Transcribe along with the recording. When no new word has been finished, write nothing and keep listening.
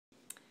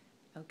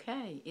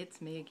Okay, it's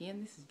me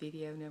again. This is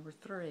video number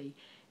 3,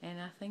 and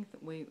I think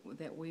that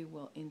we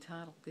will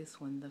entitle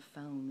this one the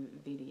phone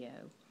video.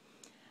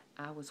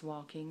 I was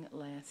walking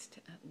last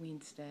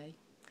Wednesday,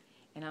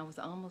 and I was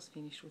almost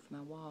finished with my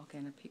walk,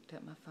 and I picked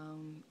up my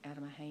phone out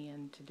of my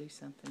hand to do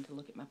something, to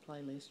look at my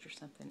playlist or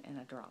something, and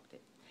I dropped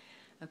it.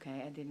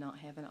 Okay, I did not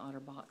have an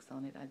OtterBox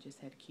on it. I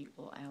just had a cute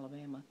little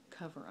Alabama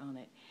cover on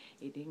it.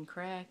 It didn't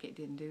crack. It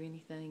didn't do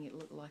anything. It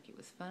looked like it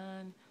was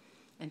fine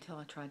until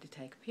I tried to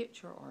take a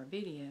picture or a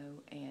video,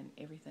 and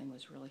everything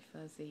was really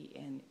fuzzy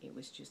and it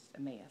was just a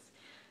mess.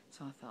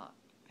 So I thought,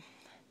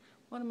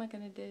 what am I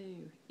going to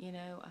do? You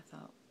know, I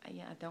thought,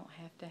 yeah, I don't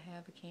have to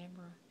have a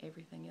camera.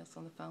 Everything else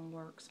on the phone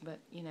works, but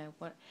you know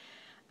what?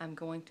 I'm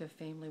going to a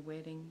family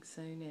wedding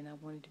soon, and I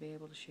wanted to be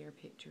able to share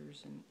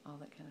pictures and all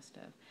that kind of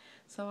stuff.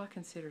 So I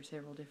considered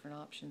several different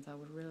options. I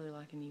would really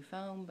like a new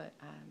phone, but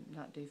I'm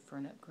not due for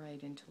an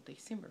upgrade until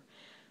December.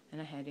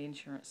 And I had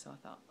insurance, so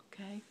I thought,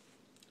 okay,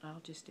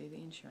 I'll just do the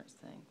insurance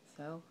thing.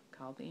 So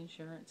called the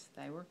insurance.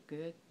 They were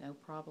good, no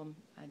problem.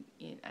 I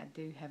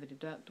do have a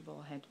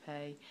deductible I had to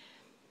pay.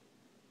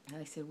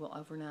 They said, we'll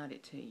overnight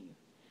it to you.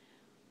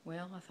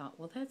 Well, I thought,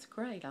 well, that's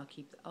great. I'll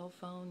keep the old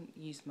phone,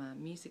 use my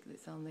music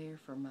that's on there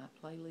for my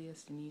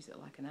playlist, and use it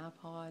like an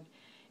iPod,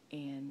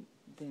 and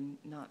then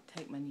not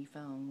take my new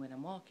phone when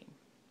I'm walking.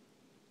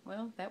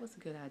 Well, that was a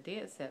good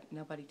idea, except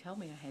nobody told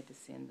me I had to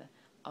send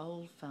the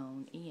old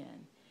phone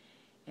in.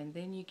 And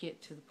then you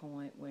get to the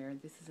point where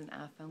this is an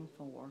iPhone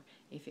 4.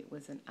 If it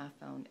was an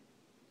iPhone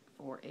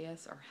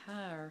 4S or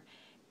higher,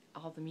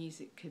 all the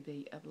music could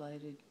be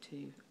uploaded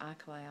to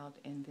iCloud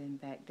and then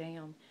back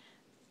down.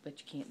 But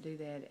you can't do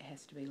that. It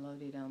has to be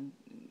loaded on.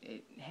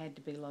 It had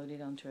to be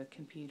loaded onto a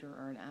computer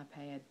or an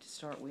iPad to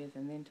start with,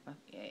 and then to my.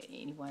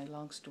 Anyway,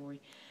 long story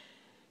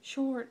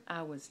short,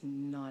 I was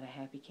not a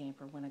happy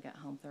camper when I got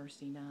home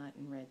Thursday night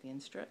and read the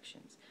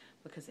instructions,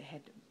 because it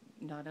had to.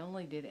 Not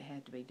only did it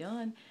have to be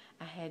done,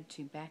 I had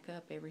to back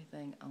up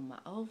everything on my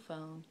old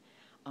phone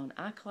on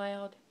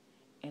iCloud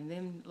and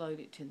then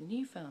load it to the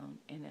new phone,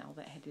 and all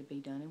that had to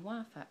be done in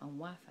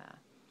Wi-Fi.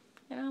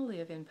 And I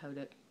live in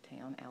Podunk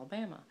Town,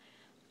 Alabama.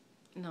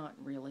 Not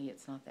really,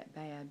 it's not that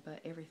bad, but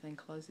everything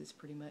closes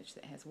pretty much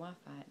that has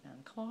Wi-Fi at 9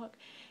 o'clock,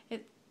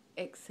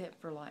 except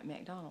for like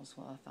McDonald's.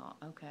 Well, I thought,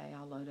 okay,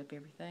 I'll load up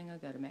everything, I'll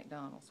go to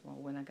McDonald's. Well,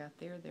 when I got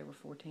there, there were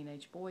 4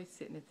 teenage boys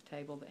sitting at the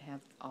table that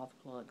have all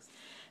the plugs,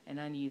 and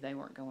I knew they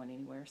weren't going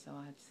anywhere, so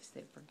I just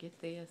said, forget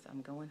this,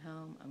 I'm going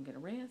home, I'm going to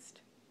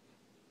rest,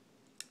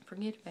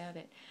 forget about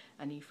it.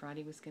 I knew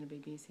Friday was going to be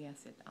busy. I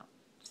said, oh,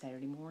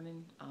 Saturday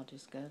morning, I'll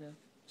just go to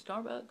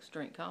Starbucks,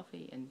 drink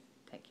coffee, and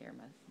take care of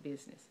my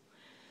business.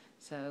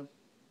 So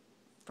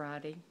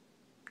Friday,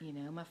 you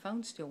know, my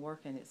phone's still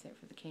working except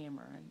for the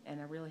camera, and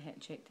I really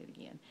hadn't checked it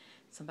again.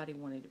 Somebody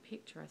wanted a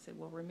picture. I said,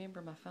 well,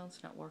 remember, my phone's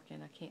not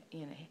working. I can't,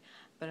 you know.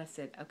 But I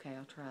said, okay,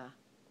 I'll try.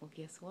 Well,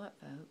 guess what,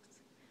 folks?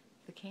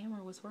 The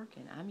camera was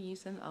working. I'm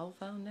using the old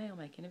phone now,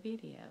 making a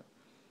video.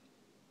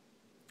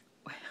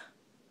 Well,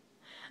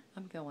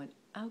 I'm going,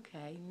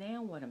 okay,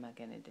 now what am I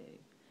going to do?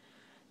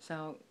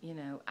 So, you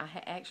know, I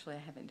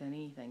haven't done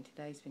anything.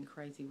 Today's been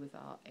crazy with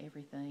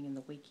everything, and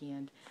the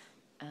weekend.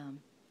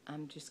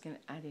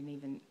 I didn't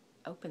even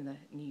open the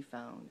new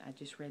phone. I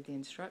just read the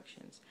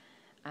instructions.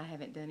 I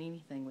haven't done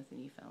anything with the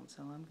new phone,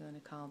 so I'm going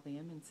to call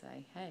them and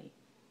say, hey,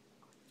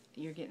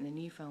 you're getting the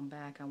new phone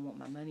back. I want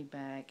my money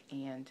back,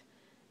 and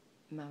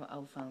my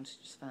old phone's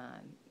just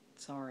fine.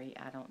 Sorry,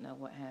 I don't know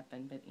what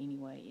happened, but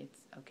anyway, it's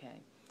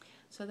okay.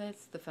 So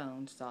that's the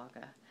phone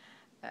saga.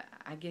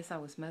 I guess I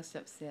was most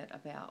upset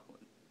about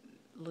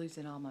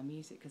losing all my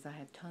music, because I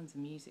have tons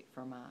of music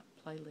for my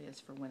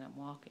playlist for when I'm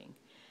walking.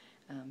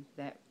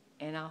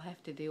 And I'll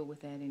have to deal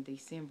with that in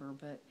December,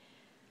 but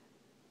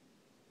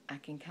I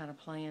can kind of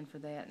plan for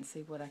that and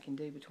see what I can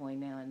do between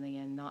now and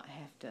then, not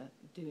have to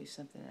do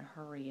something in a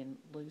hurry and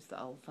lose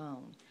the old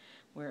phone.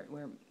 Where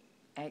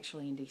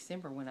actually in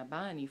December, when I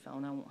buy a new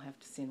phone, I won't have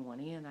to send one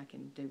in. I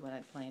can do what I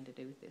plan to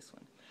do with this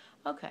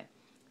one. Okay,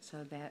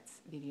 so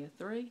that's video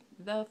 3,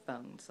 the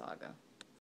phone saga.